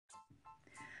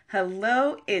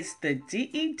Hello, it's the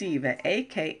DE Diva,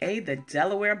 aka the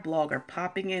Delaware blogger,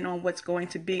 popping in on what's going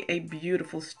to be a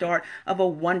beautiful start of a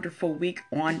wonderful week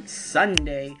on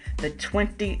Sunday, the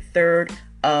 23rd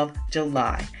of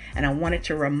July. And I wanted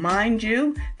to remind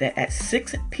you that at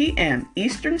 6 p.m.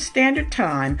 Eastern Standard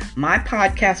Time, my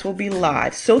podcast will be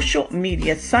live, Social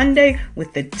Media Sunday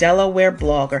with the Delaware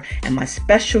blogger. And my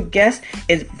special guest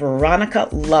is Veronica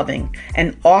Loving,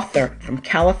 an author from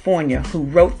California who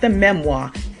wrote the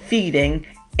memoir, Feeding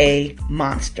a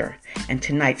Monster. And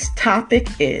tonight's topic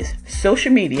is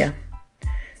social media,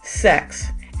 sex,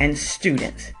 and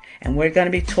students. And we're going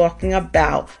to be talking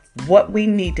about what we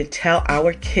need to tell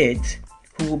our kids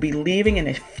who will be leaving in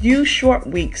a few short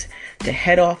weeks to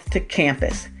head off to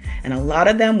campus. And a lot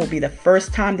of them will be the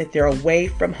first time that they're away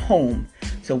from home.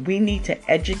 So we need to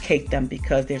educate them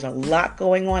because there's a lot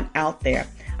going on out there.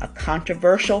 A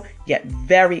controversial yet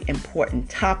very important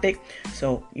topic.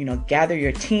 So, gather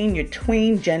your teen, your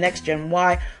tween, Gen X, Gen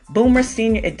Y, Boomer,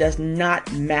 Senior, it does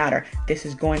not matter. This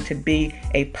is going to be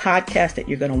a podcast that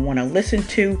you're going to want to listen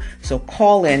to. So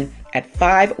call in at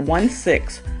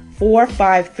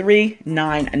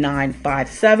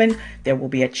 516-453-9957. There will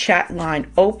be a chat line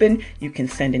open. You can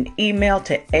send an email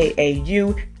to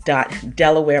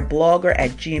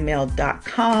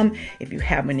aau.delawareblogger@gmail.com if you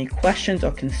have any questions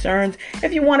or concerns.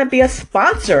 If you want to be a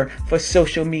sponsor for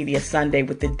Social Media Sunday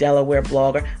with the Delaware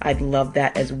blogger, I'd love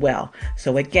that as well.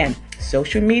 So again,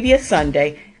 Social Media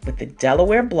Sunday with the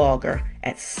Delaware blogger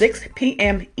at 6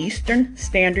 p.m. Eastern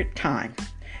Standard Time.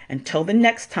 Until the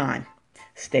next time,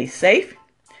 stay safe,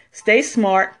 stay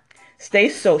smart, stay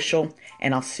social,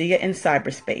 and I'll see you in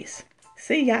cyberspace.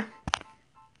 See ya.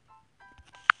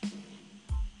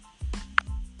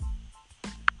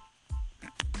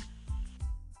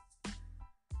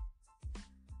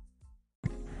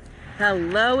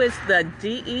 Hello, it's the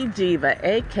DE Diva,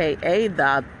 aka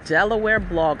the Delaware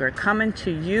blogger, coming to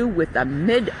you with a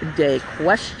midday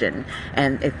question.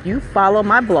 And if you follow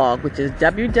my blog, which is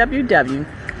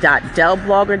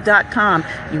www.delblogger.com,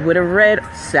 you would have read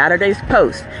Saturday's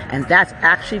post. And that's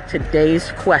actually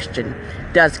today's question.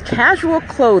 Does casual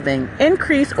clothing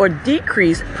increase or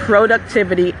decrease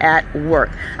productivity at work?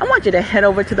 I want you to head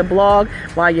over to the blog.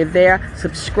 While you're there,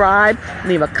 subscribe,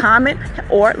 leave a comment,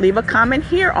 or leave a comment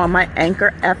here on my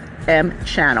Anchor FM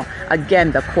channel.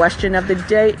 Again, the question of the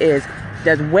day is,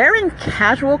 does wearing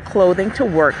casual clothing to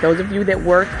work, those of you that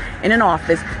work in an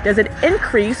office, does it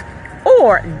increase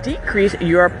or decrease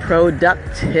your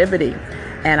productivity?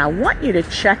 And I want you to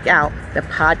check out the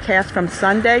podcast from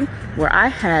Sunday where I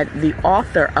had the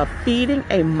author of Feeding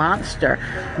a Monster,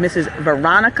 Mrs.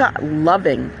 Veronica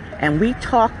Loving. And we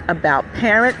talked about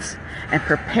parents and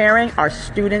preparing our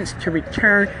students to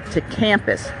return to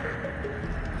campus.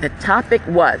 The topic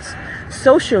was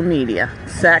social media,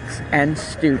 sex, and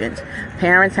students.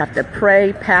 Parents have to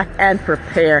pray, pack, and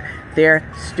prepare their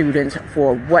students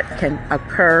for what can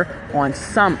occur on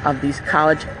some of these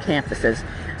college campuses.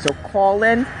 So call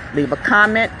in, leave a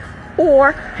comment,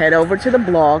 or head over to the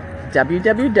blog,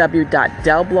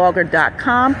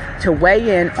 www.delblogger.com, to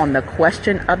weigh in on the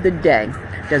question of the day.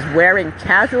 Does wearing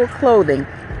casual clothing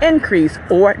increase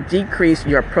or decrease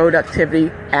your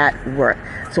productivity at work?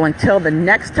 So until the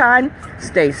next time,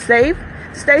 stay safe,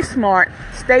 stay smart,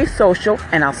 stay social,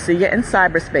 and I'll see you in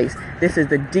cyberspace. This is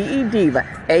the DE Diva,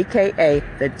 aka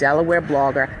the Delaware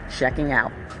blogger, checking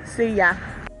out. See ya.